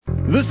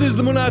This is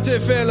the Munate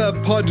Fela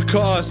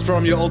podcast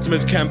from your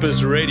ultimate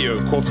campus radio,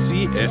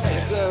 Kovsie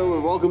FM. So,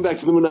 welcome back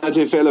to the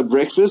Munate Fela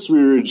breakfast. We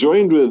were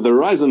joined with the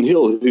Ryzen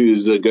Hill,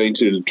 who's going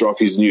to drop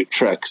his new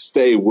track,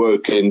 Stay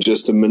Woke, in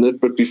just a minute.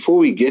 But before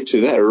we get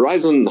to that,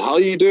 Ryzen, how are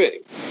you doing?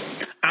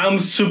 I'm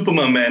super,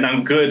 my man.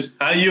 I'm good.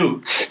 How are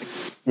you?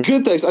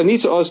 Good, thanks. I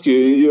need to ask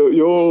you,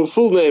 your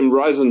full name,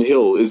 Ryzen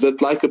Hill, is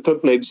that like a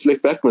pimp named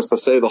Slickback? Must I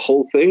say the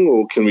whole thing,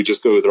 or can we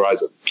just go with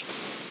Ryzen?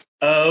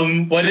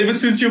 Whatever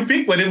suits your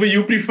pick, whatever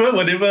you prefer,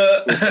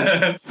 whatever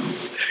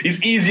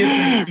is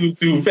easier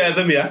to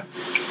fathom, yeah.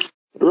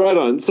 Right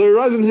on. So,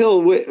 Ryzen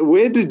Hill,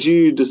 where did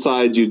you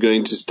decide you're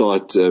going to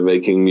start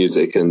making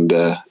music? And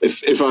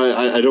if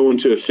I don't want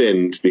to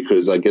offend,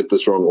 because I get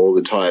this wrong all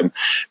the time,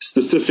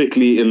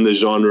 specifically in the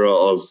genre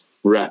of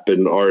rap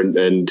and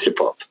and hip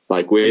hop,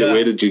 like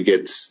where did you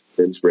get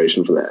the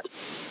inspiration for that?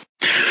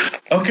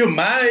 Okay,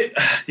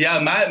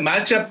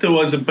 my chapter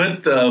was a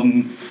bit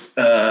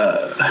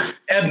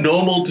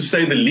abnormal, to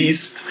say the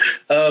least,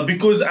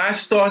 because I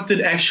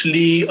started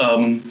actually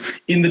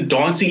in the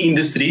dancing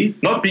industry,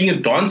 not being a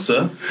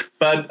dancer,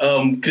 but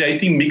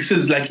creating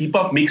mixes, like hip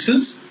hop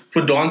mixes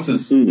for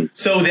dancers.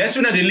 So that's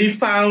when I really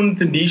found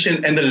the niche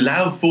and the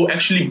love for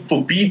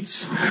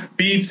beats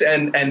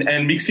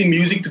and mixing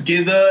music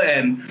together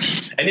and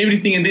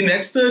everything. And then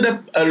that stirred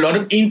up a lot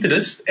of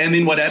interest. And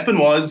then what happened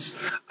was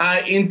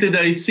I entered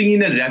a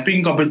singing and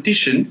rapping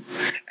competition,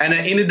 and I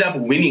ended up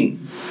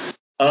winning.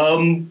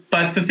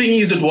 But the thing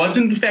is, it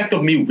wasn't the fact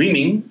of me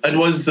winning. It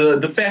was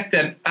the fact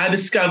that I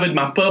discovered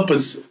my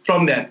purpose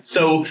from that.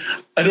 So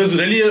it was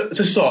really a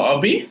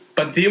hobby.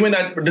 But then when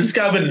I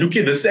discovered, look,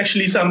 this is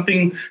actually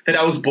something that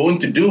I was born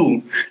to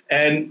do.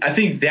 And I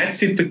think that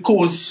set the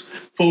course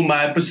for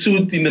my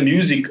pursuit in the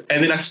music.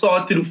 And then I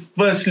started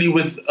firstly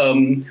with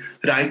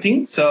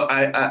writing. So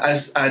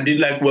I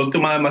did work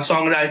on my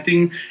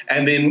songwriting,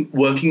 and then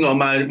working on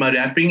my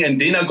rapping. And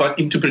then I got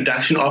into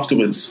production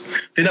afterwards.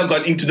 Then I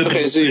got into the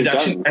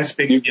production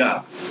aspect.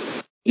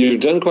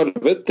 You've done quite a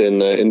bit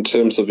then in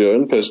terms of your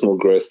own personal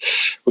growth,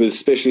 with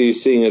especially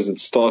seeing as it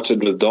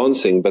started with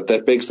dancing. But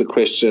that begs the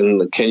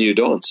question, can you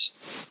dance?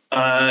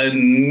 I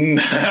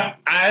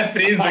have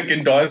friends that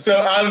can dance, so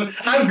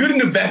I'm good in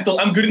the battle.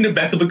 I'm good in the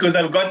battle because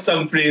I've got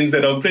some friends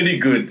that are pretty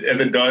good at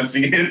the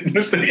dancing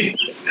industry.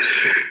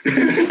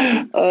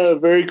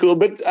 Very cool.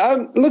 But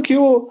look,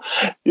 your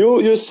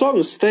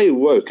song "Stay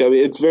Woke." I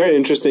mean, it's very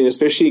interesting,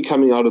 especially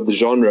coming out of the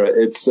genre.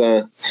 It's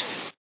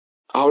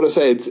I would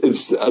say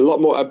it's a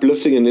lot more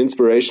uplifting and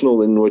inspirational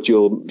than what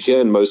you'll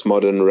hear in most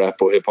modern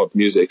rap or hip hop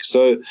music.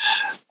 So,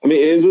 I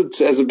mean,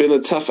 has it been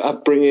a tough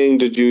upbringing?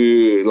 Did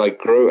you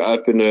grow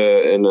up in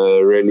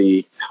a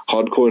really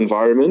hardcore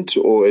environment,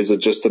 or is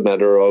it just a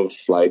matter of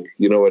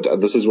you know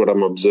what, this is what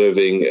I'm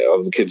observing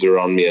of the kids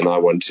around me, and I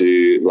want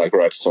to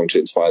write a song to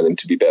inspire them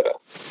to be better?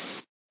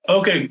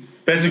 Okay,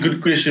 that's a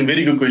good question.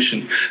 Very good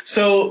question.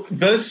 So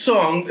this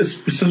song,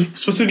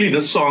 specifically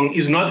this song,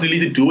 is not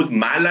really to do with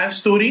my life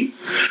story,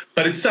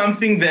 but it's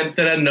something that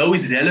I know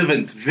is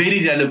relevant,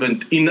 very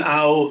relevant in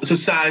our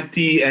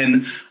society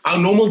and our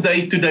normal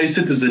day-to-day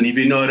citizen, if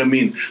you know what I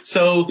mean.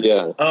 So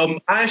I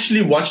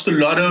actually watched a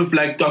lot of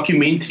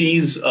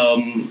documentaries,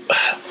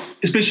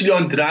 especially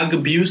on drug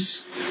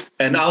abuse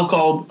and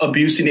alcohol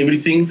abuse and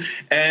everything,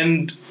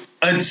 and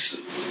it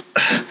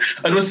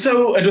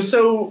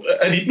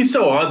hit me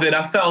so hard that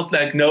I felt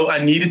no, I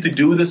needed to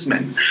do this,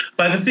 man.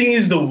 But the thing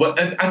is,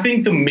 I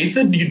think the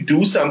method you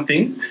do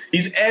something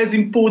is as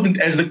important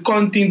as the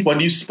content,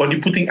 what you're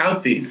putting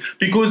out there.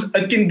 Because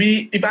it can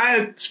be, if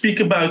I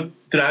speak about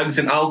drugs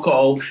and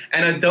alcohol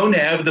and I don't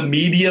have the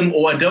medium,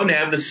 or I don't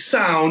have the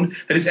sound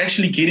that is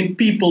actually getting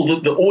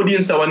people, the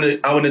audience I want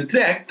to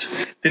attract,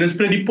 then it's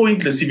pretty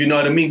pointless, if you know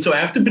what I mean. So I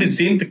have to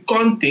present the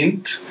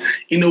content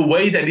in a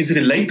way that is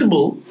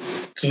relatable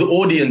to the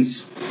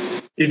audience,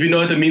 if you know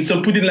what I mean.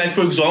 So putting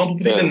for example,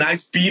 putting a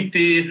nice beat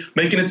there,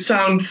 making it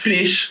sound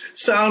fresh,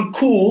 sound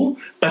cool,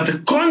 but the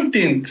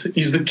content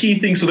is the key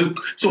thing.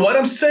 So what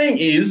I'm saying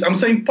is, I'm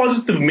saying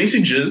positive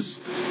messages,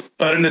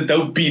 but in a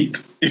dope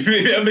beat, if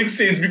that makes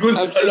sense. Because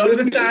a lot of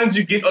the times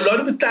you get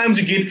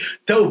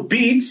dope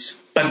beats,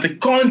 but the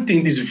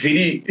content is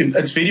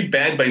very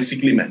bad,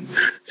 basically, man.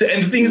 So,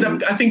 and the thing is,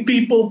 I think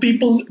people,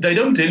 they're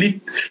not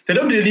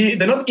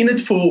in it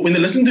for, when they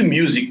listen to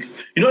music,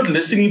 you're not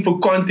listening for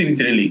content,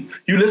 really.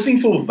 You're listening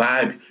for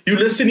vibe. You're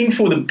listening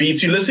for the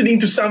beats. You're listening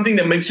to something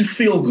that makes you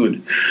feel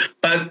good.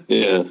 But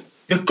the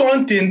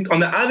content, on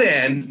the other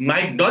hand,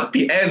 might not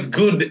be as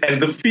good as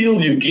the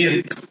feel you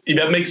get, if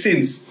that makes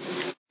sense.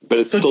 But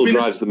it still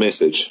drives the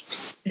message.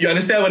 You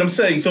understand what I'm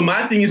saying? So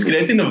my thing is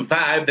creating a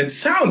vibe that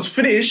sounds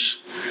fresh,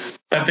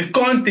 but the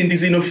content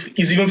is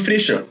even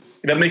fresher.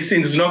 If that makes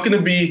sense. It's not going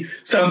to be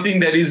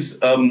something that is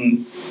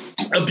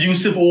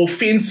abusive or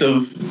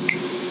offensive,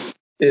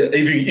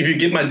 if you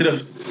get my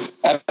drift.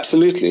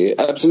 Absolutely.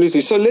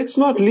 So let's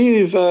not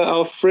leave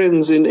our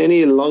friends in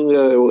any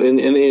longer, or in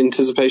any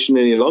anticipation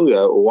any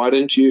longer. Why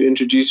don't you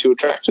introduce your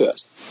track to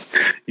us?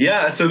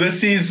 Yeah, so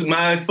this is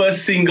my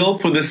first single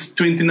for this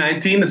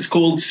 2019. It's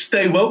called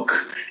Stay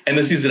Woke, and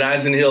this is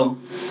Ryzen Hill.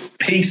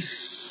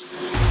 Peace.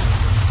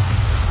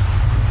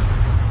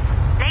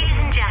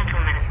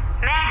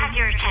 have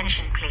your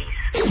attention, please?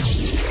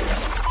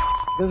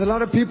 There's a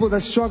lot of people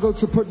that struggle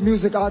to put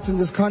music out in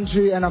this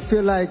country, and I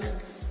feel like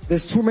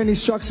there's too many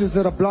structures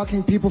that are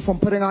blocking people from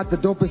putting out the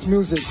dopest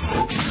music.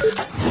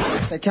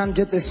 They can't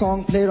get their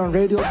song played on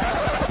radio.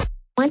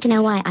 Want to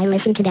know why I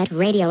listen to that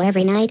radio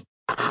every night?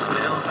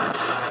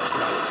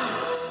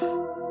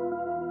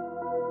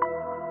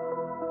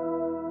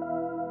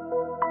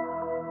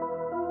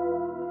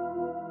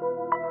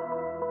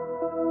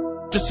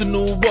 Just a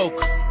new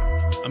woke.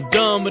 I'm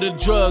done with the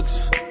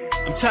drugs.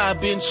 I'm tired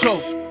of being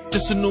choked.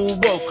 Just a new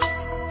woke.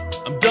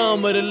 I'm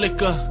done with the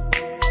liquor.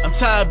 I'm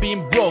tired of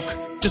being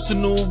broke. Just a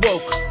new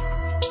woke.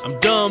 I'm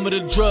done with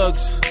the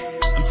drugs.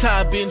 I'm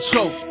tired of being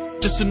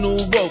choked. Just a new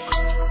woke.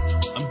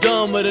 I'm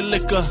done with the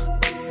liquor.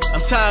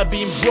 I'm tired of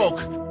being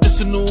broke.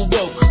 Just a new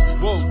woke.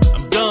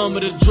 I'm done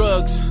with the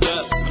drugs.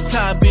 I'm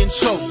tired of being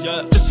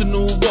choked. Just a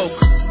new woke.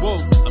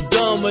 I'm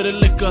done with the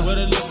liquor.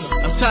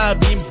 I'm tired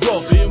of being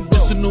broke.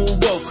 Just a new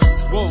woke.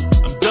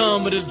 I'm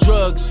done with the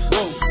drugs.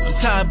 I'm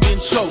tired of being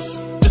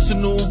choked. Just a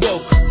new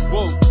woke.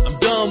 I'm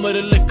done with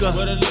the liquor.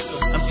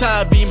 I'm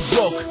tired of being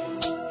broke.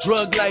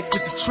 Drug life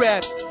is a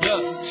trap.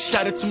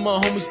 Shout out to my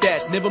homies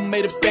that never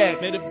made it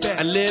back.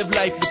 I live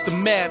life with the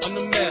map.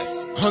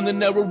 On the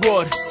narrow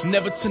road,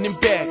 never turning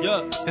back.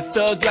 That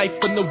thug life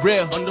on the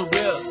real.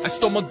 I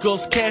stole my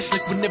girl's cash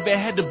like we never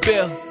had a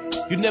bill.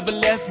 You never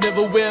left,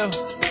 never will.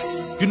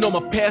 You know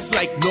my past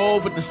like no,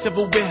 but the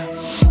civil will.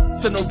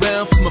 Turn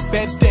around from a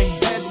bad day.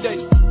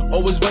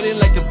 Always running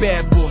like a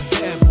bad boy.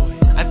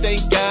 I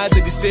thank God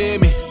that he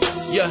saved me.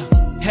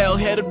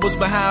 Hell-headed was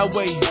my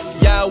highway.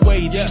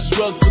 Yahweh, these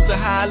drugs was a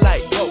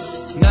highlight.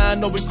 Now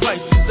knowing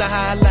Christ is a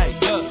highlight.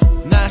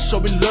 Now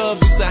showing love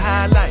is a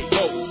highlight.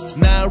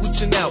 Now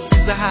reaching out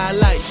is a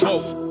highlight.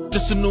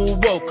 Just a new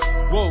woke.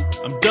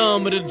 I'm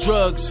done with the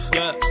drugs.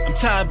 I'm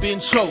tired of being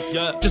choked.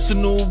 Just a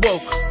new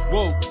woke.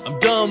 I'm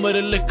done with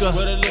the liquor.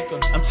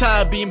 I'm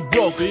tired of being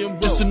broke.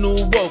 Just a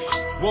new woke.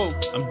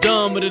 I'm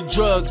done with the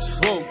drugs.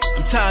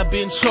 I'm tired of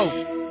being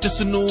choked.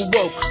 Just a new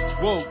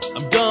woke.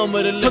 I'm done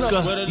with the liquor.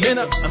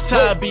 I'm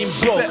tired of being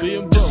broke.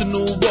 Just a new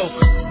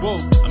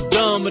woke. I'm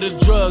done with the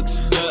drugs.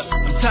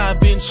 I'm tired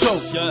of being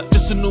choked.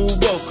 Just a new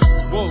woke.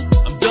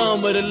 I'm done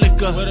with the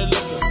liquor.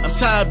 I'm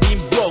tired of being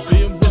broke.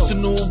 Just a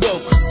new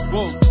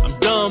woke. I'm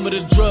done with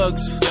the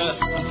drugs.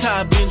 I'm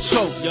tired of being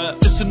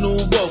choked. Just a new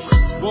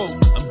woke.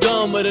 I'm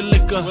done with the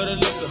liquor.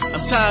 I'm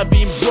tired of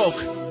being broke.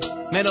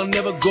 Man, I'll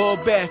never go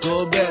back.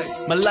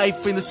 My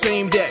life ain't the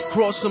same, that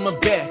cross on my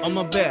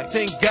back.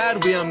 Thank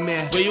God where I'm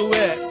at. Where you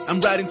at? I'm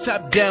riding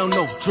top down,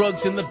 no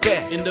drugs in the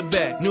back.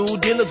 New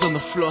dealers on the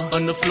floor.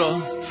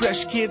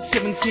 Fresh kid,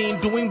 17,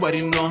 doing what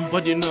you know.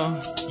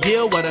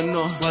 Yeah, what I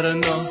know.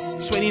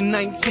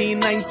 2019,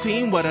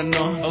 19, what I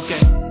know. Okay,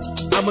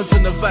 I'm into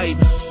the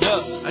vibe.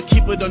 I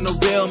keep it on the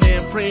real,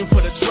 man, praying for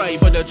the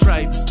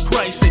tribe.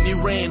 Christ, and he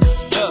ran.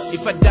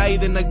 If I die,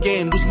 then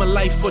again, lose my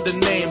life for the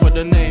name.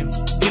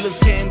 Dealers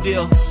can't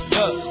deal.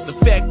 The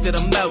fact that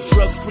I'm out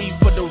drug free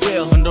for the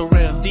real.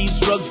 These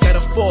drugs gotta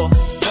fall.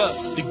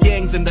 The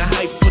gangs and the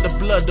hype for the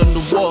blood on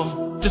the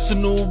wall. Just a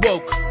new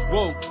woke.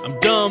 I'm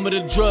done with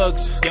the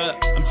drugs.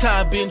 I'm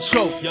tired of being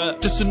choked.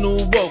 Just a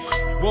new woke.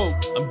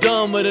 I'm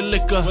done with the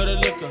liquor.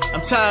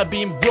 I'm tired of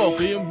being broke.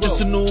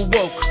 Just a new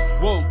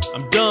woke.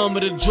 I'm done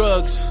with the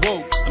drugs.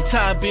 I'm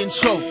tired of being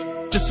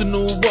choked. Just a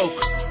new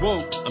woke.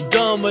 I'm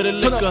done with the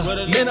liquor.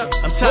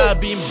 I'm tired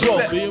of being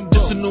broke.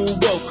 Just a new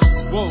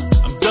woke.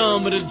 I'm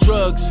done with the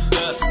drugs.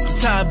 I'm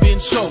tired of being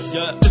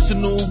choked. Just a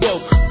new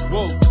woke.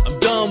 I'm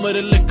done with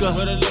the liquor.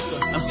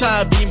 I'm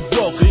tired of being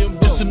broke.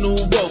 Just a new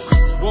woke.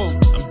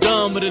 I'm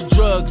done with the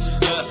drugs.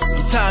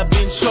 I'm tired of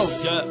being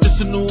choked.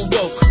 Just a new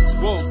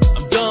woke.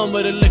 I'm done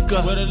with the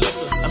liquor.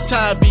 I'm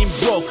tired of being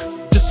broke.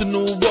 Just a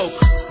new woke.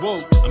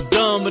 I'm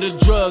done with the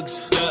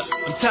drugs.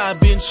 I'm tired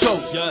of being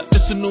choked.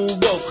 Just a new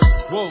woke.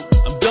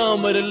 I'm done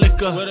with the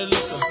liquor.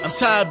 I'm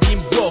tired of being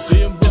broke.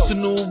 Just a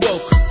new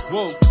woke.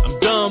 I'm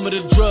done with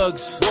the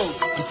drugs.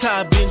 I'm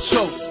tired of being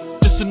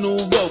choked. Just a new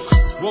woke.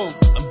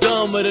 I'm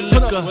done with the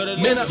liquor.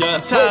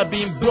 I'm tired of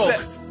being broke.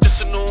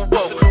 Just a new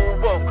woke.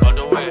 On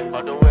the way.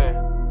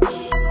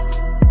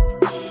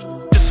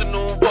 Just a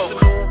new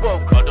woke.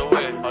 On the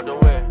way.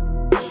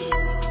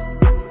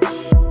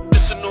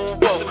 Just a new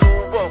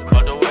woke.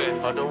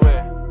 On the way.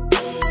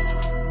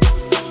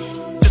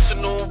 Just a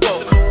new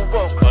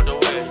woke.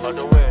 On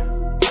the way.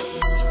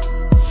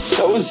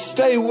 That was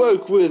Stay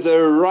Woke with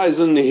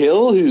Ryzen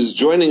Hill, who's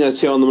joining us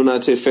here on the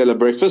Monate Fela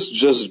Breakfast.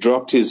 Just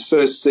dropped his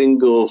first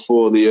single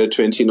for the year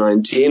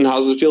 2019.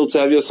 How's it feel to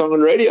have your song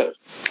on radio?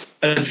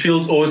 It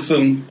feels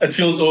awesome. It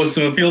feels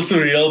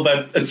surreal,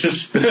 but it's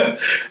just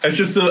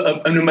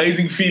an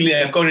amazing feeling.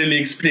 I can't really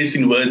express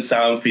in words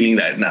how I'm feeling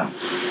right now.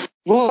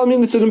 Well, I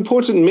mean, it's an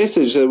important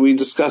message that we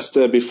discussed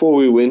before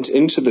we went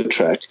into the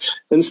track.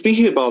 And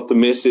speaking about the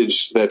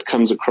message that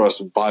comes across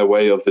by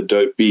way of the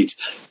dope beat,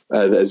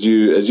 as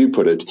you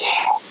put it,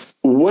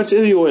 what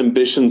are your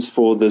ambitions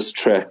for this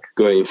track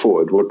going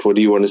forward? What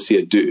do you want to see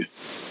it do?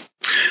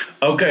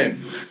 Okay,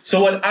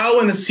 so what I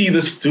want to see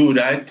this do,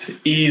 right,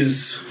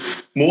 is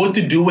more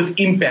to do with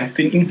impact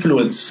and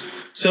influence.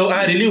 So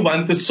I really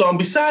want the song,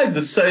 besides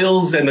the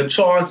sales and the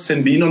charts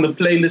and being on the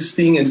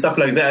playlisting and stuff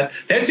like that.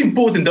 That's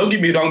important. Don't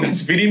get me wrong.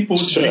 That's very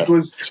important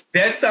because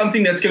that's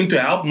something that's going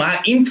to help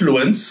my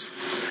influence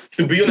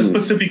to be on a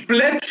specific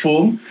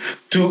platform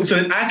so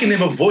that I can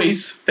have a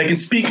voice that can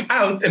speak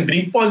out and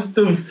bring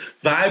positive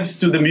vibes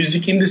to the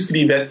music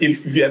industry, that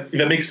if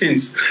that makes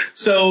sense.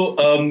 So,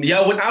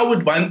 what I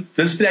would want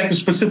this track to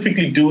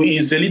specifically do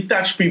is really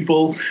touch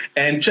people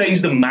and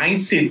change the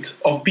mindset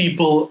of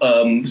people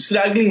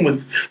struggling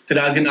with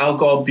drug and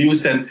alcohol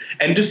abuse, and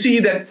to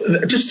see that,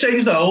 just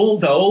change the whole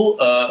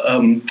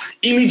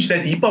image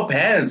that hip hop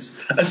has.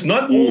 It's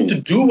not all to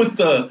do with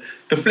the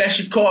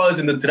flashy cars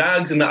and the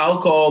drugs and the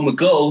alcohol and the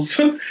girls.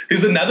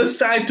 There's another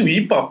side to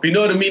hip hop. You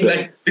know what I mean?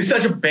 Like, there's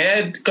such a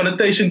bad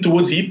connotation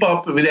towards hip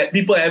hop where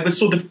people have a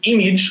sort of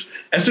image.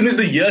 As soon as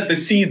they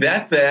see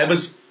that, they have a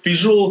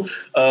visual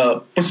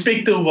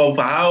perspective of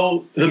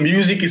how the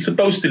music is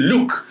supposed to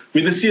look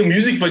when they see a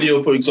music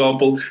video, for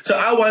example. So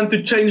I want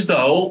to change the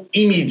whole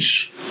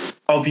image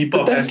of hip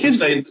hop.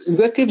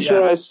 That gives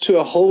rise to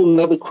a whole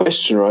nother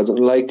question, right?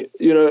 Like,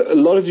 a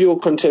lot of your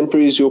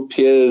contemporaries, your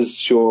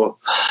peers,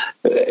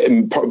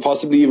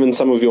 possibly even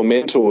some of your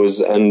mentors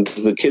and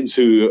the kids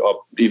who are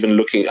even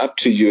looking up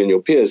to you and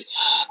your peers,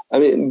 I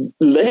mean,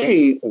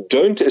 they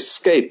don't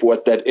escape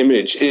what that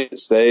image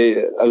is.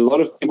 A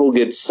lot of people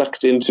get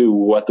sucked into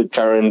what the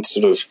current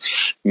sort of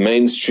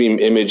mainstream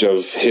image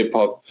of hip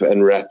hop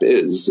and rap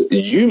is.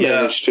 You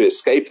managed to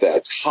escape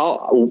that.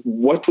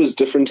 What was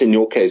different in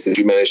your case that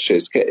you managed to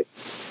escape?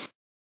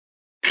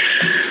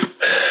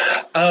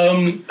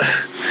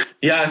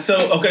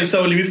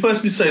 So let me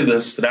firstly say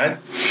this, right?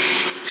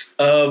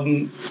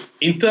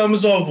 In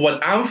terms of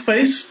what I'm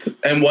faced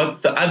and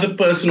what the other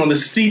person on the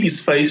street is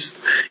faced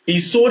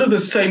is sort of the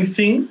same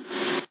thing,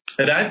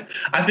 right?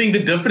 I think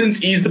the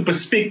difference is the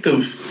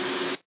perspective.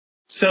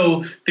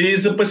 So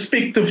there's a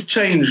perspective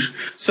change.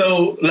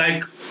 So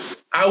like,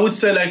 I would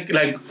say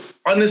like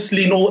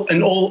honestly, in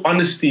all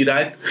honesty,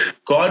 right?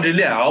 God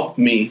really helped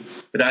me,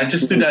 right?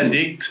 Just to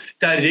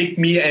direct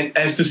me and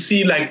as to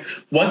see like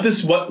what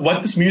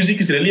this music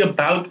is really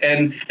about,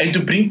 and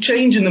to bring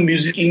change in the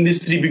music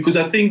industry, because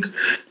I think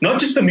not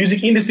just the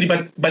music industry,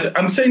 but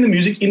I'm saying the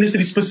music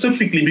industry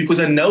specifically because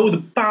I know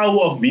the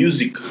power of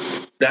music,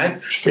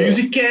 right? Sure.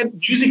 Music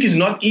is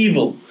not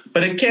evil,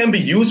 but it can be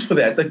used for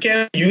that. It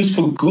can be used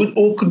for good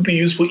or could be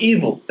used for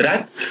evil,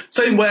 right?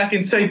 Same way I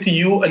can say to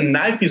you, a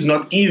knife is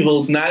not evil.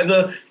 It's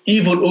neither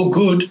evil or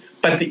good,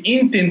 but the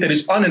intent that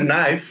is on a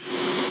knife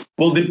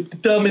will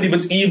determine if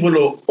it's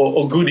evil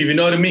or good, if you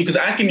know what I mean. Because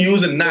I can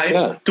use a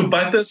knife to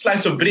butter a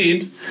slice of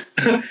bread,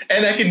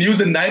 and I can use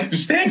a knife to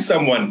stab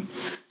someone,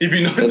 if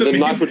you know what I mean. The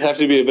knife would have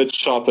to be a bit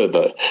sharper,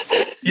 though.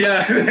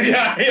 Yeah,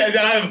 it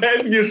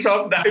has to be a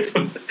sharp knife.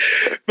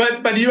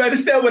 But you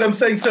understand what I'm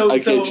saying? So I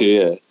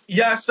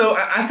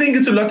think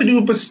it's a lot to do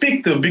with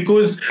perspective,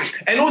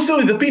 and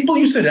also the people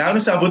you surround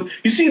yourself with.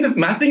 You see, that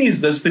my thing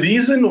is this: the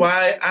reason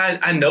why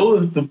I know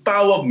the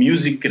power of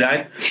music,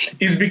 right,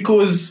 is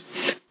because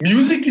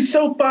music is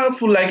so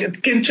powerful. Like,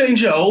 it can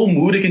change your whole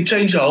mood, it can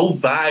change your whole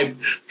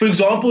vibe. For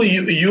example,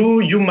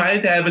 you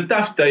might have a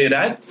tough day,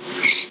 right?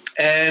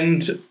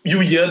 And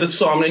you hear the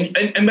song,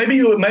 and maybe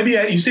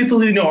you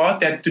settle in your heart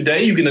that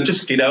today you're gonna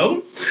just get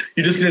home,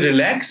 you're just gonna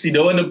relax, you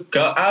don't want to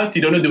go out,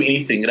 you don't want to do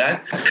anything,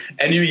 right?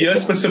 And you hear a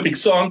specific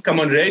song come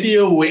on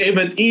radio, wherever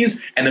it is,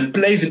 and it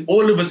plays, and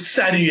all of a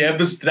sudden you have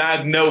this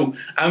drive. No,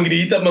 I'm gonna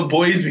hit up my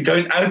boys, we're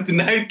going out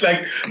tonight.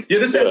 Like, you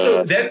understand?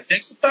 So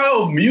that's the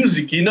power of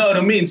music. You know what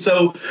I mean?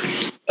 So.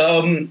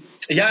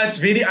 It's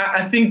very.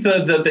 I think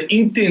the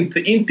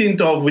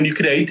intent of when you're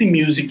creating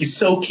music is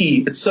so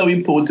key. It's so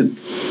important.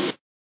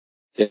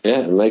 Yeah,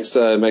 it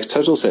makes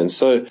total sense.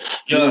 So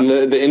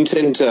the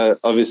intent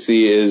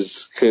obviously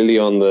is clearly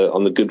on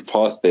the good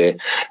path there,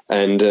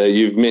 and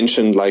you've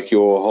mentioned like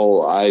your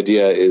whole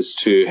idea is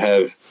to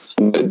have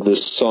the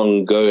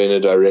song go in a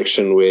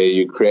direction where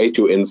you create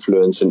your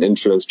influence and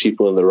influence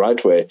people in the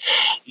right way.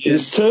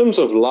 Yes. In terms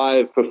of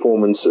live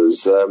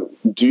performances,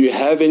 do you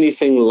have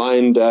anything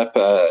lined up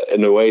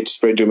in a way to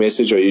spread your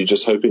message, or are you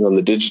just hoping on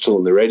the digital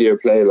and the radio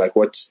play? Like,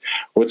 what's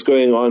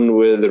going on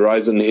with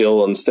Rise and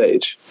Heal on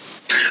stage?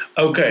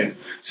 Okay,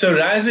 so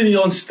Rise and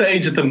Heal on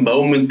stage at the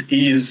moment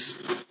is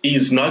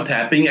not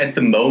happening at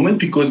the moment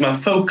because my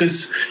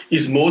focus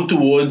is more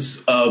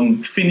towards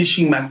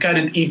finishing my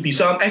current EP.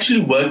 So I'm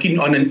actually working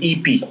on an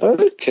EP.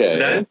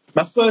 Okay. Right?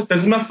 This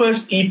is my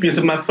first EP. It's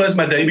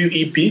my debut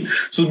EP.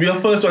 So it'll be my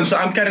first one. So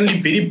I'm currently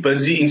very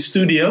busy in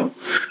studio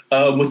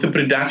with the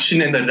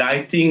production and the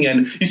writing.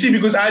 And you see,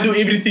 because I do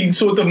everything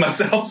sort of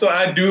myself. So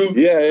I do from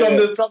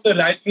the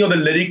writing of the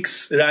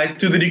lyrics, right,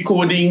 to the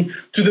recording,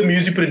 to the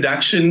music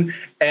production.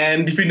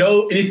 And if you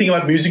know anything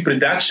about music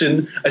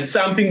production, it's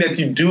something that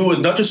you do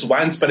not just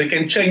once, but it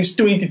can change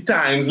 20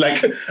 times.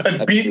 Like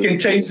a beat can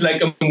change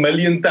like a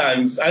million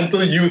times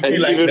until you feel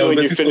and like, even no, when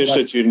this you is finish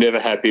it, you're never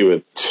happy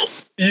with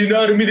it. You know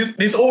what I mean?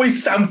 There's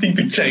always something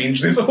to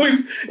change. There's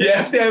always, you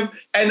have to have,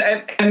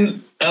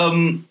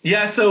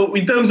 yeah. So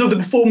in terms of the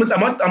performance, I'm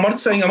not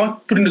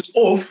putting it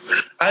off.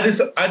 I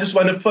just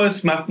want to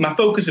first, my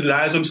focus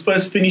lies on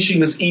first finishing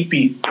this EP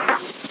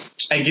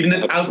and getting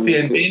it out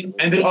there,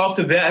 and then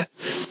after that,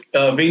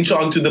 venture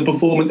onto the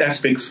performance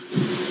aspects.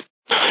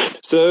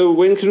 So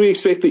when can we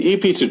expect the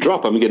EP to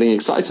drop? I'm getting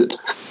excited.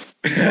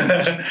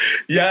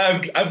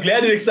 Yeah, I'm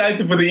glad you're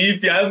excited for the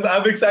EP.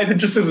 I'm excited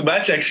just as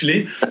much,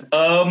 actually.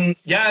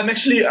 Yeah,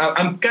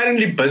 I'm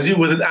currently busy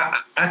with it.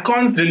 I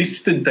can't really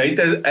set the date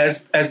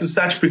as to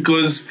such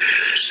because,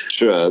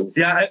 sure.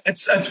 Yeah,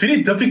 it's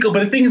very difficult.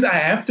 But the thing is, I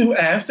have to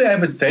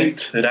have a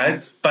date,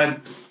 right?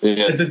 But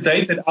it's a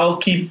date that I'll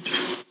keep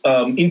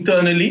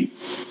internally.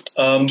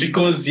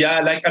 Because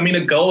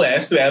a goal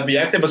has to have, you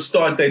have to have a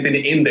start date and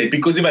an end date,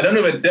 because if I don't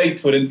have a date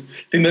for it,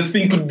 then this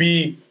thing could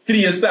be 3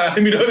 years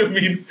time, you know what I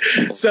mean?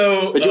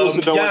 So, but you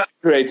also don't want to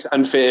create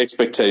unfair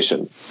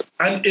expectation.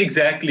 And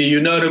exactly,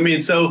 you know what I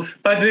mean? So,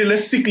 but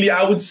realistically,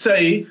 I would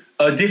say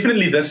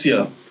definitely this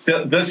year.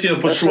 This year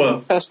for That's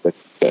sure. Fantastic.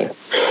 Okay.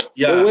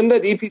 Yeah. Well, when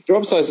that EP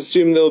drops, I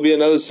assume there'll be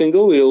another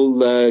single.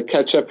 We'll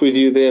catch up with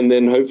you there, and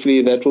then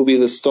hopefully that will be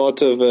the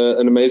start of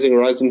an amazing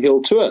Rise and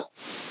Hill tour.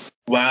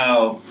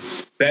 Wow.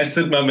 That's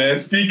it, my man.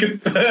 Speak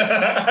it.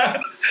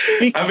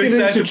 I'm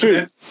excited for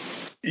that.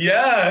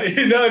 Yeah,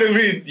 you know what I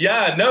mean?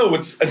 Yeah, no,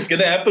 it's going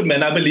to happen,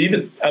 man. I believe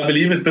it.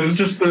 This is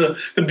just the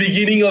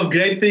beginning of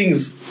great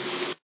things.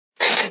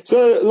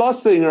 So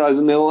last thing, Rise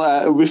and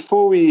Hill,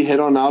 before we head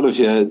on out of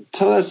here,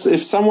 tell us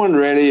if someone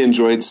really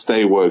enjoyed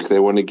Stay Woke, they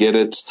want to get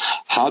it,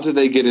 how do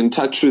they get in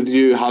touch with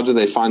you? How do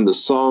they find the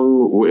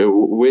song?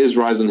 Where's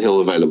Rise and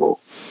Hill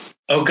available?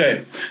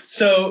 Okay,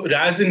 so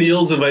Rise and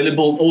Hill is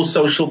available on all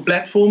social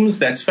platforms.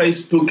 That's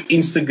Facebook,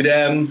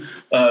 Instagram,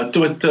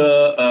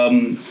 Twitter.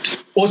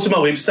 Also my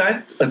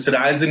website, it's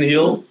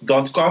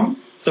riseandhill.com.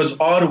 So it's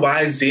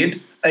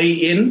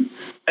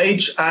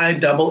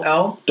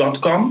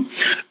RYZANHILL.com.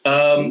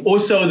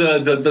 Also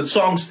the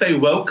song Stay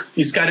Woke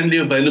is currently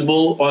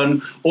available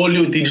on all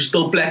your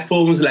digital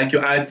platforms like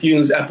your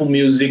iTunes, Apple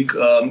Music,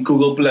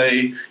 Google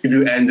Play, if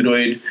you're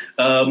Android,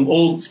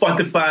 all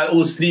Spotify,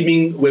 all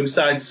streaming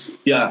websites.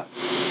 Yeah.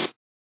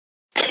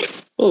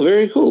 Well,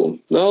 very cool.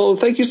 Well,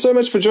 thank you so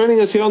much for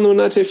joining us here on the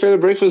Monate Fela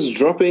Breakfast,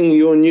 dropping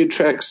your new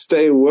track,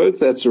 Stay Woke.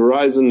 That's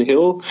Rise and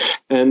Hill.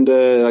 And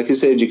like you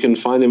said, you can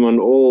find him on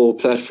all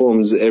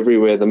platforms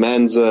everywhere. The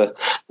man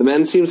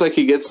seems like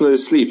he gets no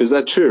sleep. Is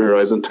that true,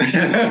 Horizon?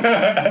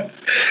 Yeah,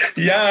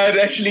 it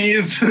actually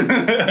is.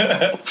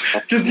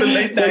 Just the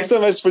late night. Thanks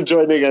so much for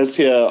joining us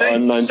here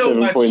on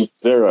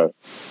 97.0.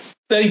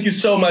 Thank you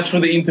so much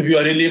for the interview.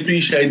 I really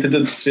appreciate it.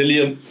 It's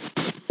really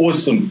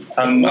awesome.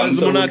 I'm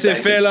so Monate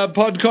excited. Fela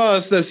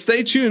podcast.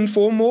 Stay tuned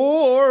for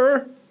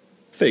more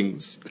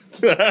things.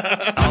 All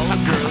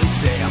the girlies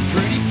say I'm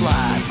pretty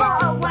fly.